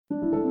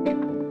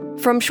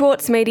From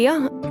Schwartz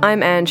Media,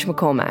 I'm Ange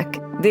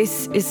McCormack.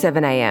 This is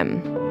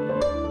 7am.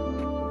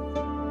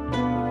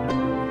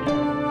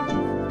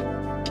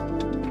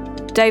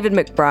 David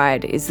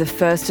McBride is the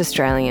first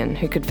Australian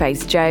who could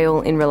face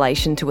jail in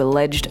relation to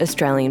alleged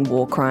Australian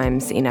war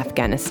crimes in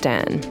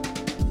Afghanistan.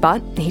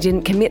 But he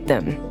didn't commit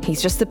them.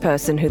 He's just the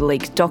person who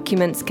leaked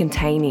documents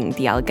containing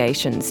the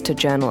allegations to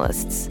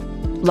journalists.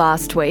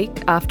 Last week,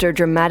 after a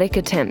dramatic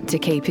attempt to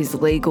keep his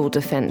legal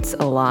defence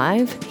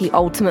alive, he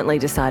ultimately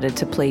decided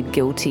to plead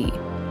guilty.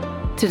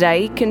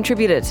 Today,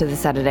 contributor to the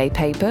Saturday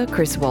paper,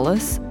 Chris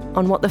Wallace,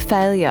 on what the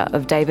failure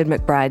of David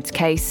McBride's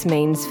case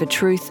means for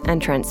truth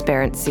and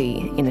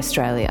transparency in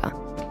Australia.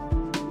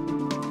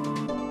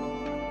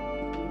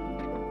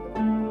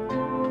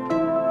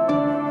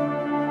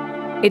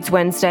 It's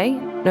Wednesday,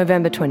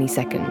 November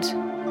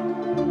 22nd.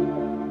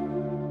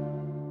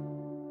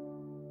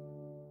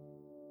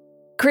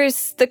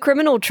 Chris, the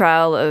criminal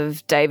trial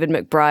of David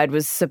McBride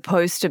was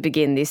supposed to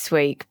begin this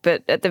week,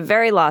 but at the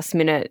very last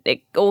minute,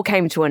 it all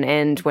came to an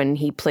end when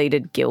he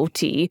pleaded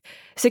guilty.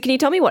 So can you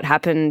tell me what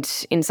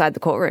happened inside the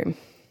courtroom?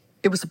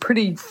 It was a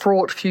pretty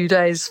fraught few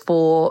days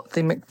for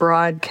the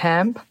McBride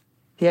camp.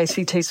 The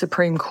ACT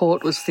Supreme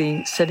Court was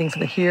the setting for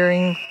the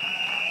hearing.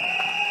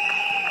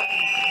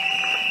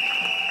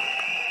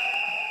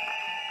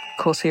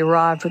 Of course, he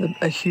arrived with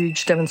a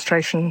huge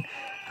demonstration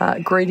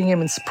greeting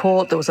him in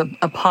support. There was a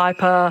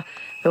piper.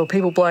 There were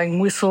people blowing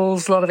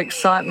whistles, a lot of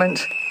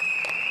excitement.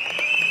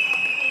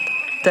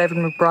 David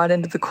McBride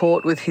entered the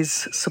court with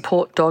his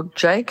support dog,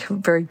 Jake, a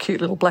very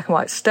cute little black and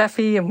white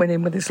staffy, and went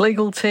in with his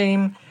legal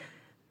team.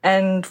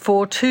 And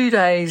for 2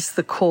 days,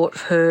 the court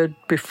heard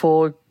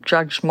before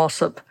Judge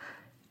Mossop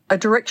a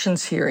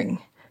directions hearing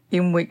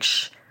in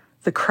which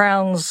the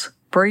Crown's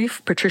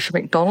brief, Patricia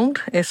McDonald,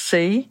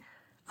 SC,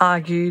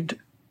 argued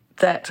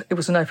that it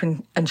was an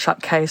open and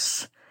shut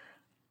case.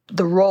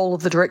 The role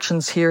of the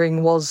directions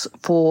hearing was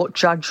for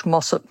Judge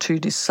Mossop to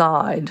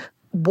decide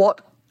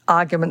what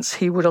arguments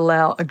he would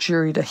allow a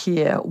jury to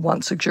hear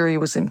once a jury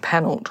was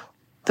impanelled.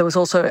 There was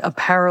also a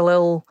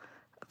parallel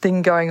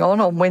thing going on.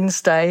 On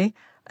Wednesday,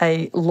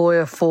 a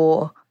lawyer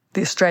for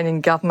the Australian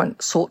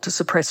government sought to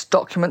suppress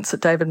documents that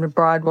David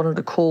McBride wanted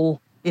to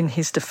call in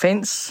his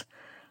defence.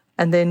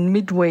 And then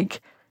midweek,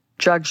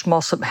 Judge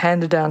Mossop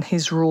handed down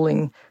his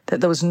ruling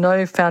that there was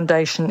no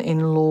foundation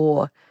in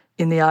law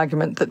in the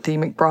argument that the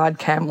McBride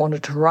camp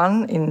wanted to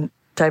run in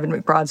David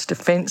McBride's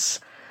defence.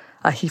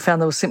 He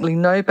found there was simply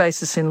no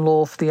basis in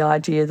law for the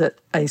idea that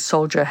a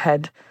soldier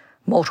had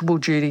multiple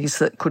duties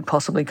that could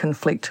possibly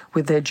conflict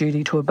with their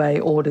duty to obey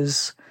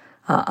orders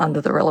under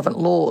the relevant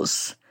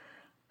laws.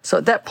 So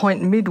at that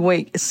point,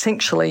 midweek,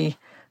 essentially,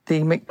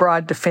 the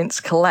McBride defence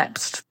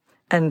collapsed.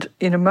 And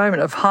in a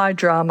moment of high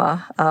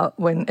drama,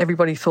 when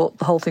everybody thought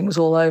the whole thing was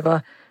all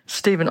over,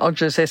 Stephen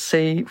Odgers,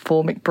 SC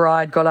for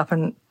McBride, got up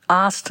and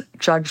asked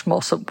Judge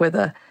Mossop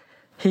whether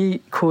he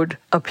could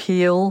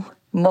appeal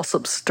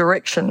Mossop's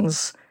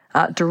directions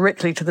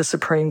directly to the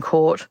Supreme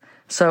Court.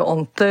 So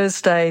on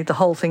Thursday, the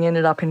whole thing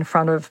ended up in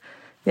front of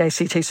the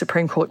ACT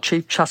Supreme Court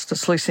Chief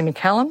Justice Lucy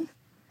McCallum,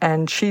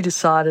 and she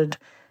decided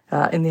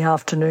in the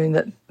afternoon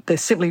that there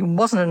simply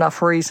wasn't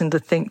enough reason to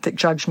think that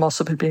Judge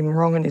Mossop had been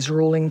wrong in his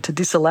ruling to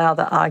disallow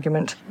the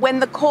argument. When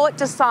the court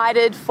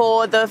decided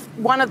for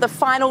one of the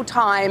final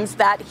times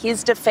that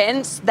his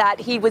defence,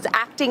 that he was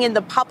acting in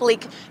the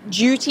public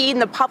duty, in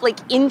the public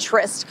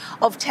interest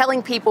of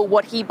telling people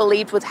what he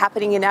believed was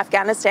happening in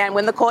Afghanistan,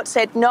 when the court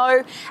said,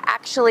 no,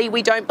 actually,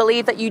 we don't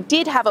believe that you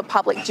did have a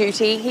public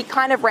duty, he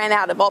kind of ran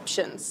out of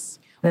options.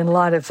 In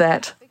light of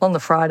that, on the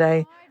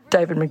Friday,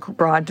 David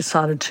McBride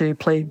decided to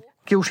plead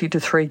guilty to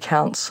 3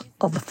 counts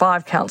of the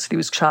 5 counts that he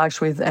was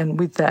charged with, and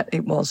with that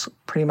it was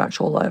pretty much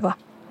all over.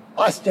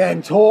 I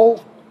stand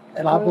tall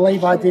and I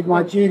believe I did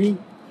my duty,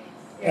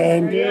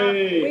 and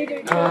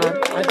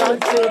I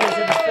don't see it as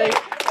a defeat.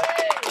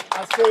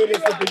 I see it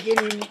as the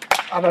beginning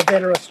of a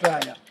better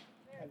Australia.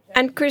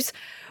 And Chris,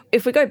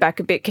 if we go back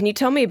a bit, can you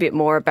tell me a bit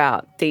more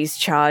about these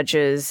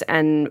charges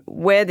and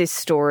where this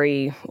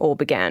story all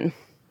began?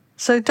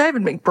 So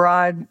David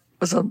McBride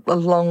was a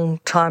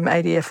long-time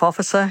ADF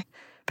officer,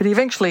 but he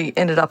eventually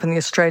ended up in the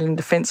Australian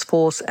Defence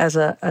Force as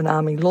an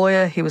army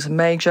lawyer. He was a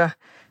major.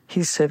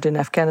 He served in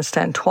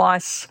Afghanistan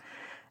twice.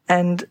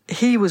 And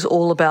he was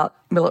all about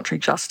military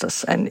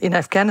justice. And in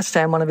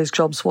Afghanistan, one of his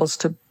jobs was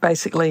to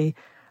basically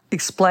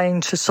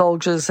explain to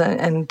soldiers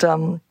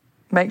and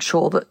make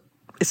sure that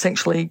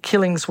essentially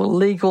killings were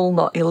legal,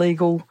 not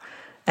illegal.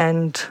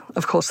 And,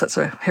 of course, that's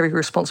a heavy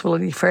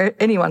responsibility for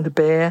anyone to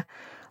bear.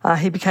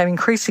 He became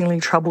increasingly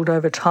troubled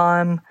over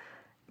time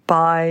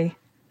by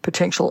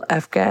potential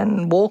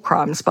Afghan war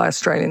crimes by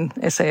Australian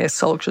SAS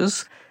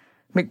soldiers.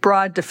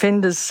 McBride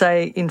defenders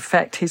say, in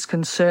fact, his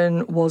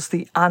concern was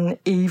the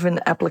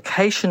uneven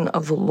application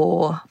of the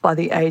law by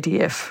the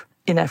ADF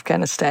in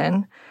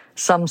Afghanistan.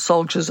 Some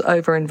soldiers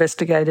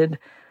over-investigated,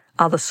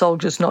 other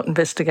soldiers not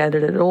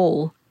investigated at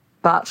all.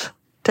 But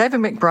David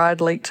McBride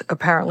leaked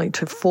apparently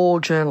to 4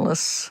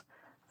 journalists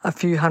a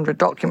few hundred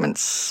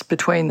documents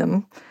between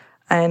them,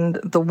 and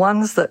the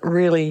ones that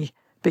really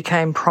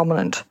became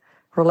prominent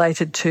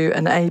related to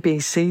an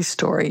ABC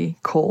story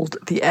called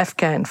The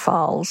Afghan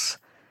Files,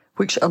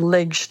 which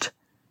alleged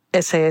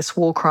SAS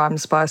war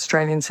crimes by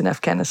Australians in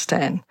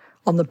Afghanistan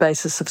on the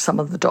basis of some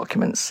of the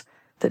documents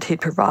that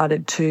he'd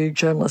provided to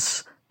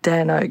journalists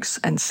Dan Oakes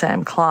and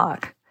Sam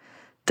Clark.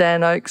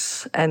 Dan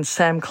Oakes and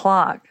Sam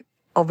Clark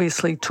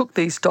obviously took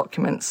these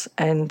documents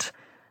and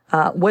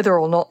whether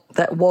or not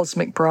that was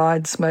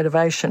McBride's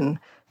motivation,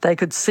 they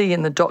could see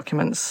in the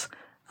documents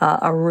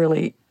a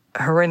really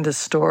horrendous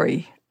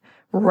story,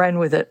 ran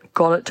with it,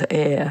 got it to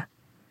air.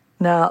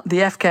 Now,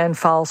 the Afghan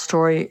file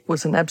story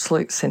was an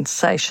absolute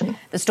sensation.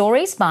 The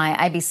stories by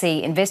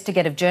ABC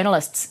investigative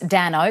journalists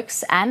Dan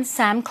Oakes and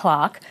Sam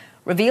Clark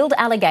revealed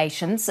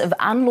allegations of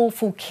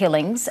unlawful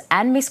killings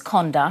and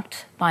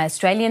misconduct by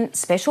Australian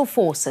Special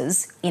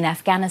Forces in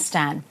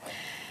Afghanistan.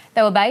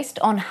 They were based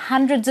on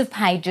hundreds of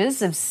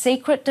pages of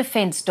secret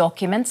defence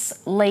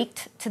documents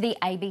leaked to the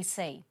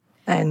ABC.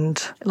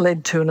 And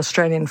led to an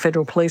Australian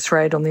Federal Police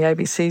raid on the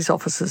ABC's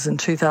offices in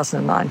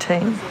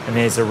 2019. And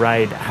there's a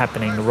raid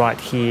happening right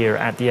here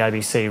at the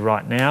ABC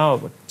right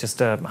now,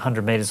 just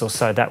 100 metres or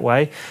so that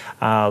way,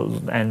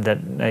 and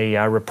that the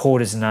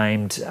reporters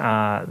named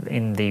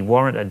in the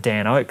warrant are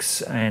Dan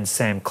Oakes and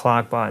Sam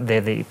Clark.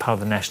 They're part of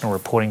the national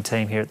reporting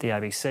team here at the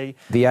ABC.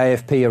 The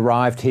AFP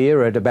arrived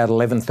here at about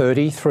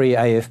 11:30, 3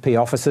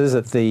 AFP officers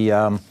at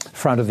the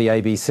front of the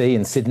ABC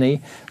in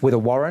Sydney with a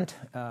warrant.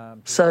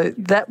 So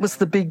that was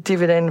the big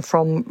dividend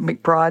from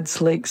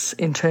McBride's leaks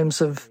in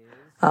terms of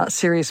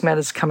serious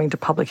matters coming to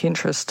public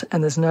interest.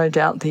 And there's no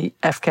doubt the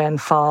Afghan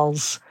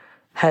files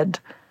had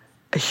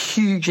a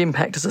huge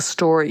impact as a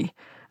story.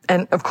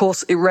 And of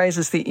course, it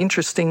raises the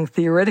interesting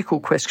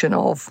theoretical question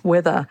of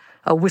whether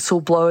a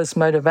whistleblower's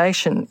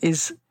motivation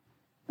is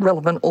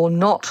relevant or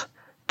not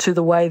to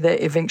the way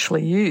they're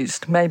eventually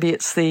used. Maybe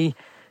it's the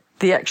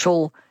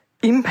actual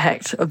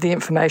impact of the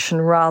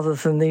information rather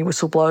than the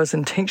whistleblower's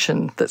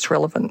intention that's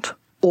relevant.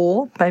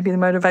 Or maybe the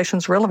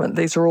motivation's relevant.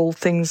 These are all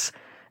things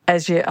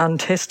as yet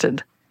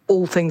untested,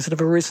 all things that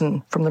have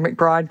arisen from the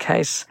McBride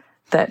case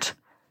that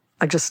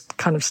are just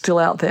kind of still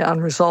out there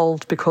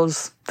unresolved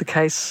because the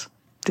case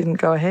didn't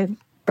go ahead,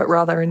 but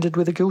rather ended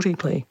with a guilty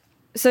plea.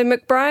 So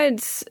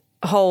McBride's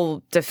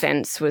whole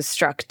defence was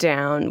struck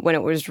down when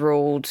it was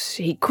ruled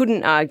he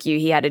couldn't argue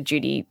he had a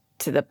duty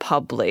to the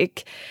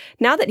public.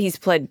 Now that he's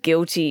pled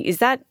guilty, is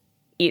that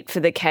it for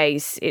the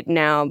case? It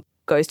now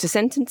goes to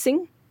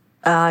sentencing?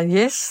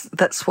 Yes,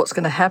 that's what's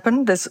going to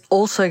happen. There's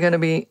also going to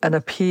be an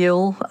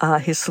appeal.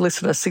 His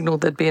solicitor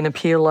signalled there'd be an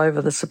appeal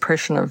over the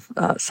suppression of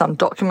some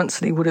documents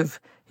that he would have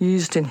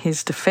used in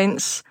his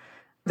defence.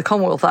 The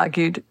Commonwealth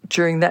argued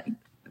during that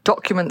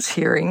documents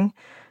hearing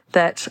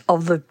that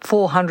of the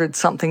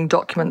 400-something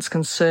documents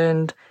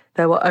concerned,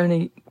 they were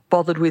only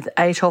bothered with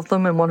 8 of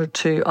them and wanted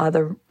to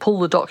either pull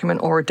the document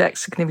or redact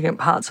significant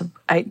parts of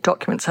 8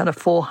 documents out of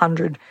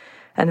 400.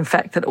 And in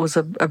fact, that it was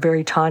a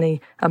very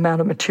tiny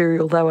amount of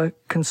material they were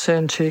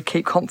concerned to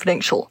keep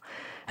confidential.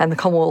 And the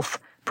Commonwealth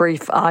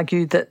brief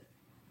argued that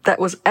that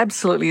was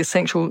absolutely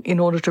essential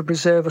in order to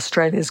preserve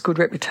Australia's good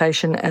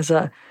reputation as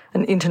an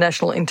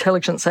international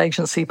intelligence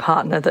agency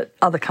partner that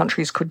other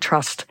countries could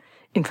trust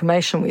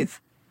information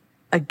with.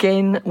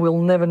 Again, we'll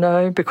never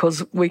know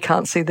because we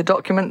can't see the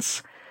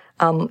documents.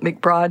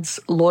 McBride's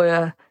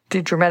lawyer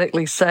did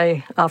dramatically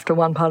say after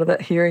one part of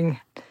that hearing,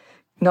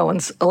 no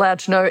one's allowed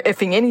to know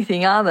effing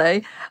anything, are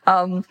they?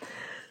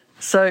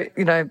 So,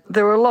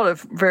 there were a lot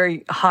of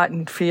very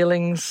heightened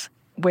feelings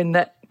when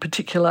that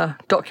particular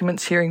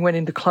documents hearing went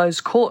into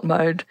closed court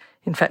mode.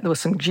 In fact, there were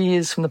some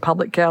jeers from the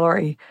public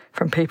gallery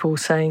from people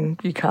saying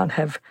you can't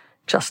have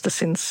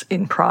justice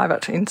in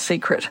private, in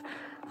secret.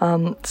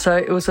 So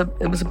it was a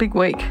big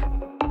week.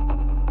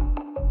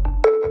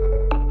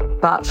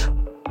 But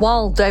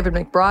while David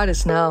McBride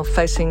is now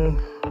facing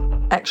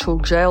actual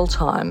jail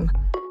time,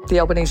 the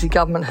Albanese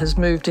government has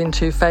moved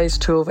into phase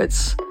 2 of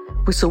its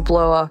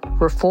whistleblower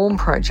reform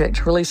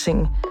project,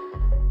 releasing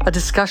a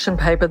discussion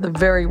paper the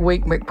very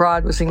week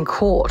McBride was in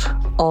court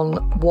on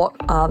what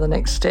are the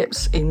next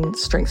steps in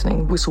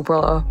strengthening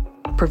whistleblower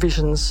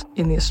provisions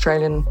in the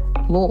Australian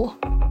law.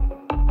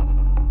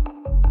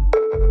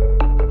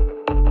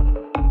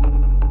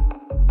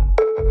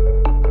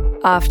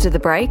 After the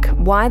break,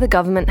 why the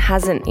government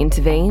hasn't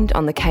intervened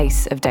on the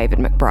case of David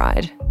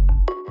McBride.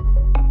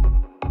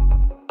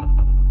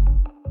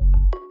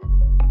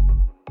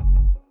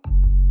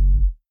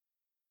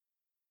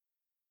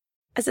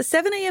 As a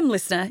 7am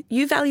listener,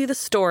 you value the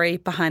story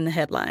behind the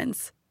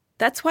headlines.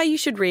 That's why you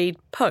should read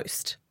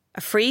Post,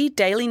 a free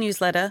daily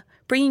newsletter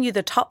bringing you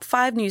the top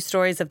 5 news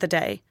stories of the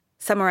day,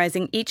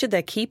 summarising each of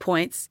their key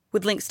points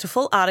with links to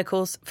full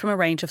articles from a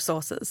range of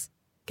sources.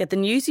 Get the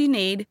news you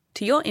need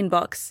to your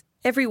inbox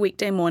every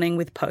weekday morning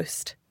with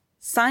Post.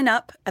 Sign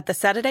up at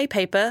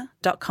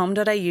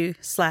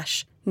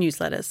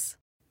thesaturdaypaper.com.au/newsletters.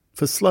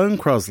 For Sloane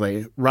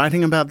Crosley,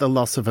 writing about the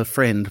loss of a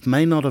friend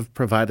may not have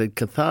provided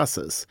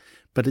catharsis,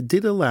 but it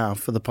did allow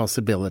for the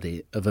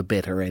possibility of a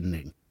better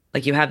ending.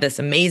 Like, you have this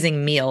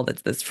amazing meal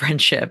that's this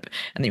friendship,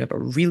 and then you have a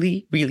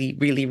really, really,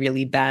 really,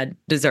 really bad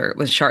dessert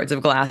with shards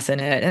of glass in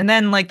it. And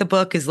then, like, the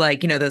book is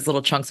like, those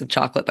little chunks of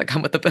chocolate that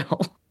come with the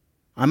bill.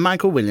 I'm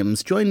Michael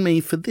Williams. Join me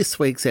for this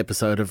week's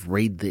episode of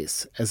Read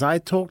This as I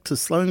talk to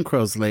Sloane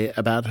Crosley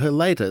about her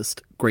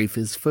latest, Grief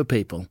is for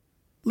People.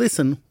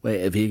 Listen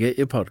wherever you get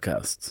your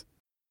podcasts.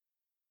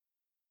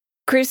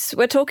 Chris,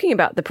 we're talking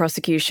about the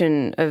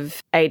prosecution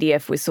of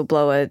ADF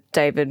whistleblower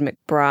David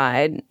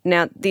McBride.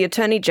 Now, the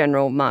Attorney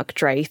General, Mark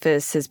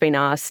Dreyfus, has been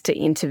asked to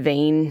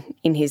intervene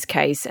in his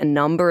case a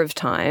number of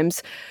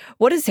times.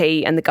 What has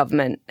he and the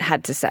government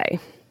had to say?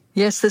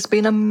 Yes, there's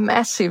been a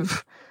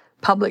massive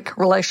public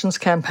relations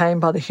campaign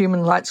by the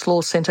Human Rights Law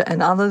Centre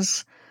and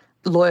others.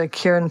 Lawyer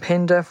Kieran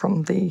Pender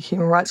from the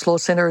Human Rights Law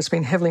Centre has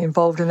been heavily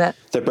involved in that.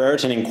 The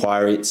Brereton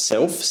inquiry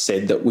itself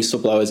said that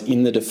whistleblowers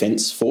in the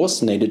Defence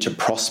Force needed to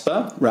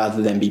prosper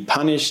rather than be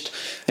punished,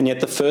 and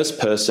yet the first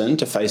person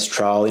to face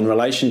trial in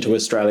relation to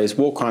Australia's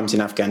war crimes in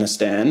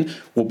Afghanistan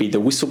will be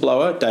the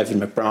whistleblower, David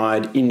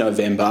McBride, in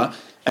November,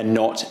 and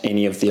not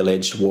any of the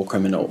alleged war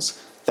criminals.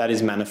 That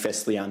is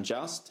manifestly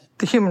unjust.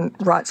 The Human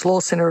Rights Law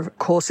Centre, of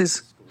course,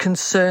 is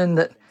concerned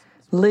that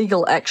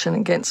legal action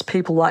against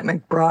people like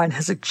McBride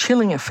has a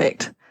chilling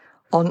effect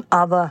on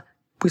other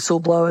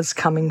whistleblowers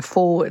coming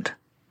forward.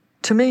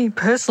 To me,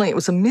 personally, it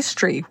was a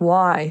mystery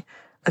why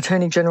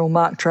Attorney General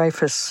Mark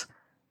Dreyfus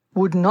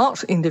would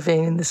not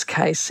intervene in this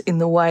case in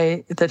the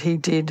way that he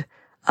did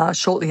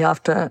shortly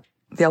after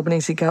the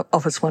Albanese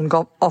office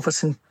got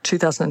office in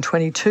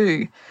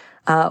 2022,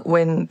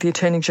 when the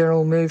Attorney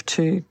General moved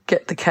to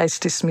get the case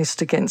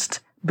dismissed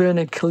against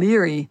Bernard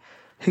Collaery,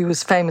 who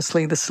was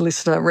famously the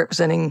solicitor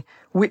representing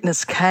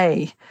Witness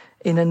K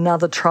in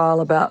another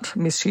trial about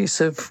misuse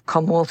of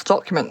Commonwealth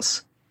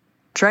documents.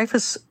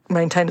 Dreyfus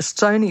maintained a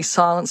stony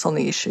silence on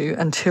the issue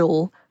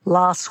until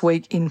last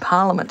week in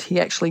Parliament. He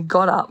actually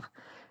got up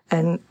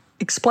and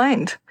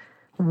explained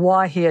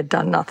why he had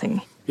done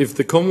nothing. If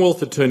the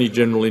Commonwealth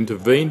Attorney-General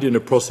intervened in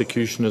a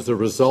prosecution as a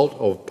result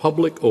of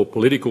public or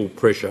political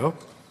pressure,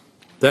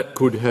 that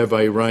could have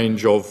a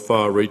range of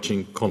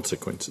far-reaching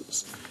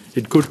consequences.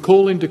 It could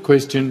call into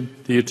question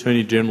the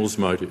Attorney-General's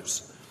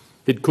motives.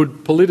 It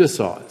could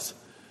politicise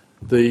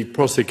the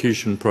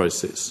prosecution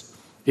process.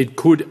 It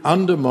could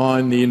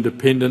undermine the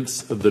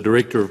independence of the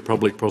Director of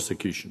Public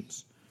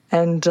Prosecutions.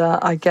 And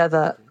I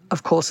gather,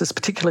 of course, there's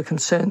particular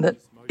concern that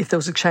if there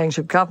was a change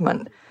of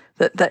government,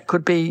 that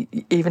could be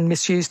even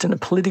misused in a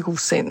political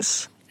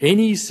sense.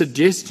 Any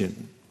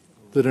suggestion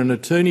that an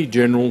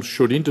Attorney-General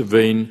should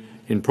intervene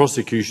in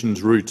prosecutions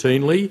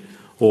routinely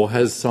or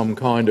has some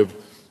kind of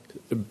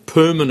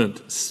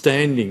permanent,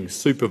 standing,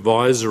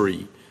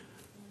 supervisory,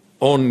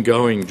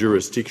 ongoing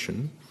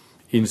jurisdiction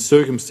in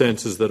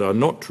circumstances that are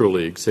not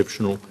truly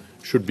exceptional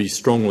should be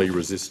strongly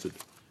resisted.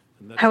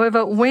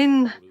 However,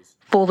 when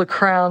for the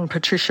Crown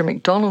Patricia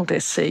McDonald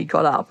SC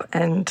got up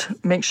and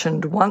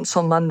mentioned once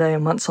on Monday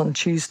and once on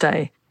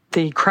Tuesday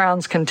the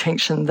Crown's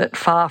contention that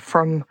far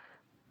from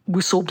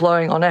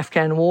whistleblowing on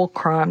Afghan war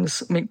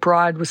crimes,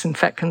 McBride was in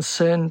fact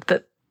concerned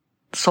that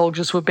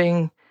soldiers were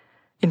being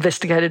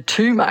investigated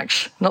too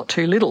much, not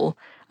too little,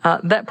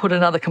 that put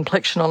another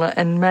complexion on it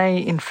and may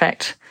in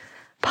fact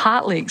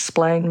partly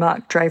explain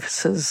Mark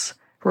Dreyfus's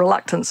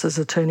reluctance as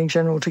Attorney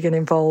General to get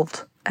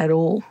involved at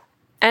all.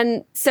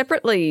 And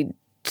separately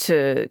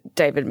to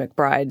David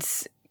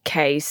McBride's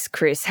case,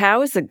 Chris,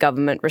 how is the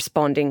government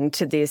responding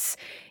to this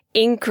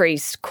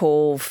increased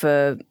call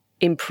for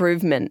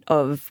improvement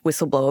of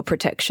whistleblower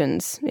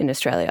protections in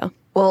Australia?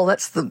 Well,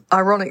 that's the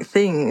ironic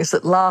thing, is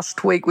that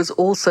last week was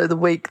also the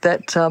week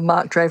that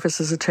Mark Dreyfus,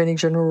 as Attorney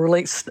General,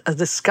 released a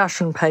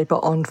discussion paper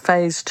on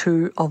Phase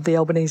 2 of the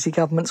Albanese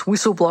government's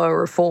whistleblower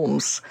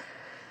reforms.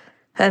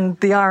 And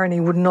the irony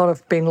would not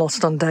have been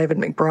lost on David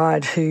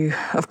McBride, who,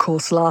 of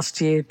course,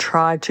 last year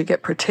tried to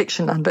get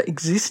protection under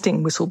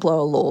existing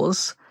whistleblower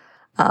laws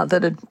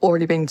that had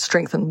already been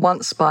strengthened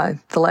once by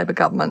the Labor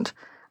government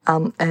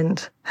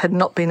and had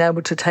not been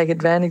able to take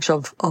advantage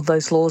of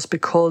those laws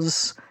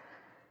because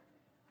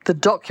the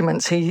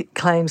documents he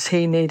claims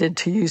he needed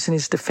to use in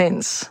his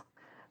defence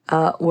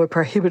were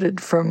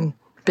prohibited from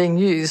being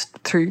used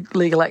through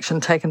legal action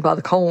taken by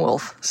the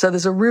Commonwealth. So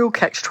there's a real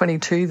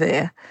catch-22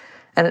 there,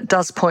 and it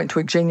does point to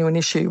a genuine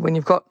issue when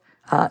you've got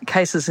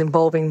cases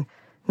involving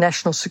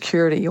national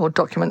security or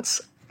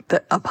documents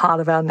that are part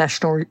of our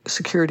national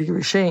security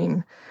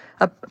regime,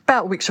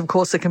 about which, of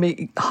course, there can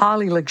be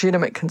highly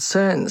legitimate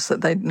concerns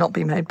that they not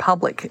be made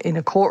public in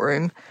a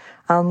courtroom.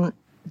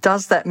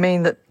 Does that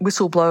mean that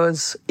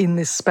whistleblowers in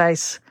this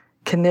space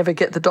can never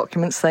get the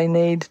documents they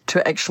need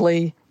to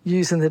actually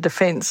use in the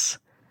defence?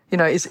 You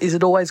know, is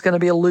it always going to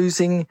be a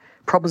losing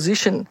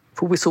proposition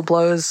for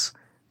whistleblowers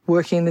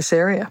working in this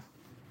area?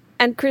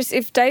 And Chris,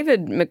 if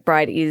David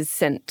McBride is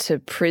sent to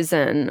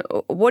prison,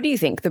 what do you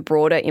think the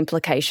broader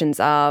implications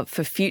are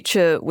for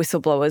future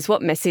whistleblowers?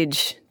 What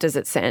message does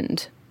it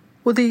send?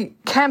 Well, the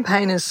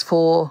campaigners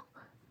for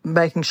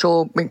making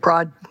sure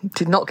McBride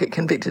did not get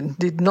convicted,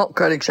 did not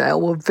go to jail,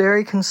 were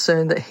very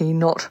concerned that he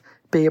not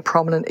be a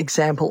prominent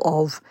example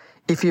of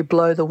if you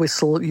blow the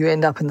whistle, you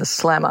end up in the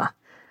slammer.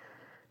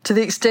 To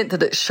the extent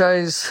that it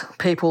shows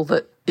people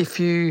that if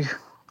you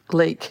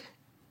leak,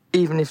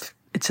 even if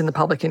it's in the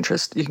public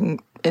interest, you can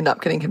end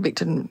up getting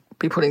convicted and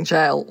be put in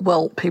jail,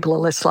 well, people are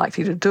less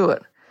likely to do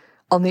it.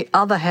 On the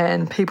other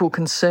hand, people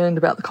concerned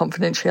about the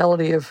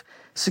confidentiality of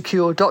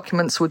secure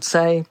documents would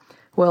say,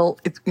 well,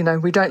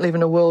 we don't live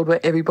in a world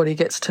where everybody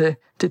gets to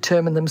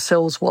determine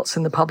themselves what's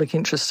in the public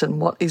interest and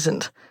what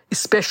isn't,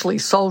 especially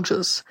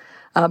soldiers,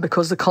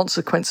 because the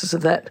consequences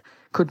of that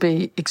could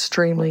be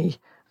extremely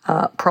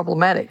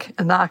problematic,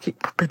 anarchic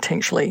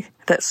potentially.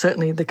 That's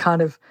certainly the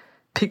kind of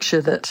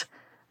picture that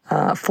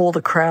for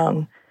the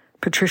Crown,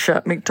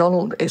 Patricia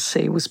McDonald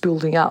SC was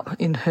building up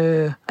in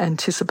her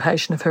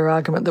anticipation of her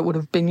argument that would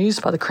have been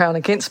used by the Crown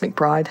against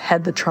McBride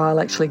had the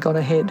trial actually gone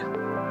ahead.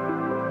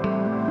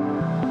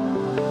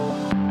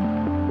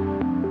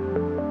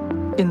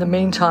 In the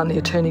meantime, the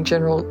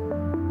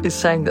Attorney-General is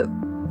saying that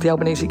the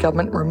Albanese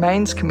government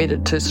remains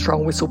committed to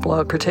strong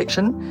whistleblower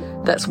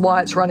protection. That's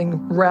why it's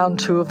running round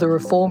 2 of the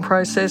reform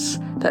process.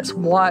 That's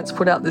why it's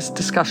put out this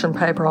discussion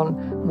paper on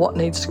what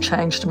needs to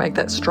change to make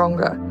that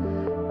stronger.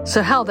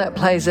 So how that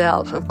plays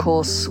out, of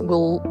course,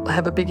 will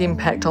have a big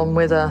impact on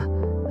whether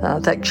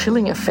that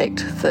chilling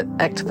effect that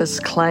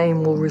activists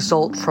claim will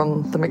result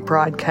from the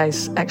McBride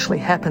case actually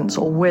happens,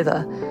 or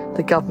whether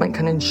the government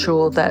can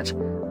ensure that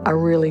a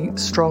really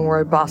strong,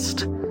 robust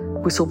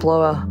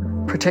whistleblower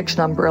protection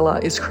umbrella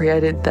is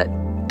created that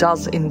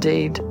does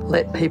indeed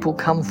let people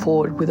come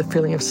forward with a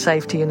feeling of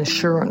safety and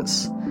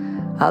assurance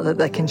that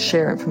they can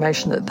share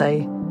information that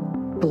they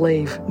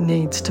believe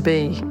needs to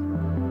be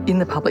in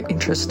the public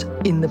interest,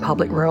 in the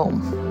public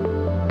realm.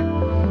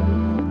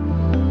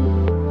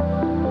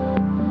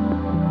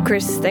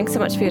 Chris, thanks so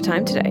much for your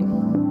time today.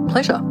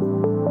 Pleasure.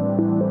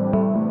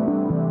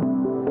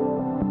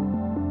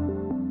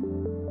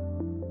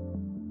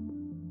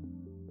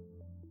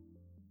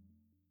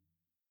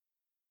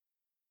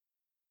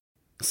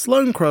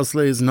 Sloane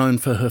Crosley is known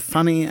for her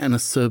funny and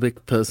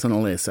acerbic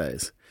personal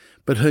essays,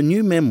 but her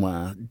new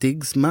memoir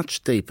digs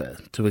much deeper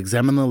to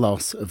examine the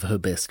loss of her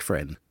best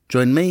friend.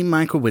 Join me,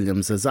 Michael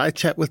Williams, as I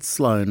chat with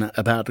Sloane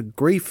about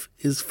Grief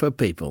is for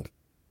People.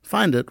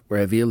 Find it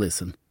wherever you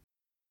listen.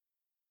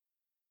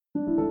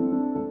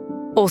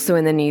 Also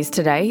in the news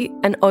today,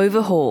 an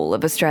overhaul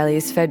of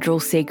Australia's federal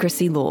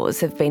secrecy laws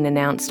have been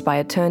announced by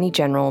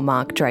Attorney-General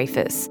Mark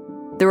Dreyfus.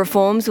 The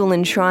reforms will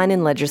enshrine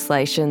in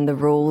legislation the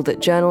rule that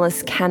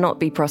journalists cannot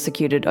be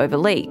prosecuted over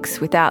leaks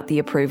without the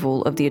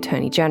approval of the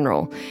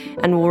Attorney-General,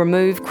 and will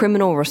remove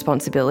criminal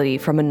responsibility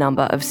from a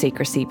number of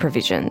secrecy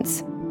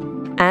provisions.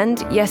 And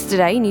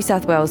yesterday, New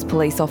South Wales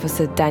police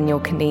officer Daniel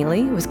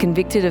Keneally was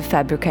convicted of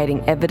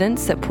fabricating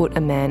evidence that put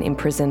a man in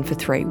prison for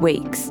 3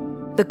 weeks.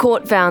 The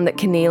court found that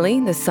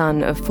Keneally, the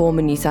son of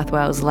former New South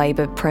Wales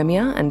Labor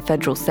Premier and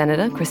Federal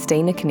Senator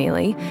Christina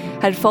Keneally,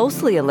 had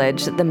falsely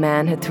alleged that the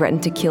man had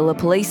threatened to kill a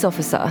police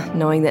officer,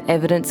 knowing that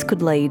evidence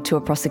could lead to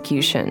a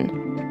prosecution.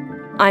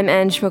 I'm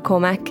Ange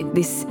McCormack.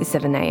 This is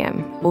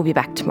 7am. We'll be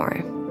back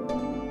tomorrow.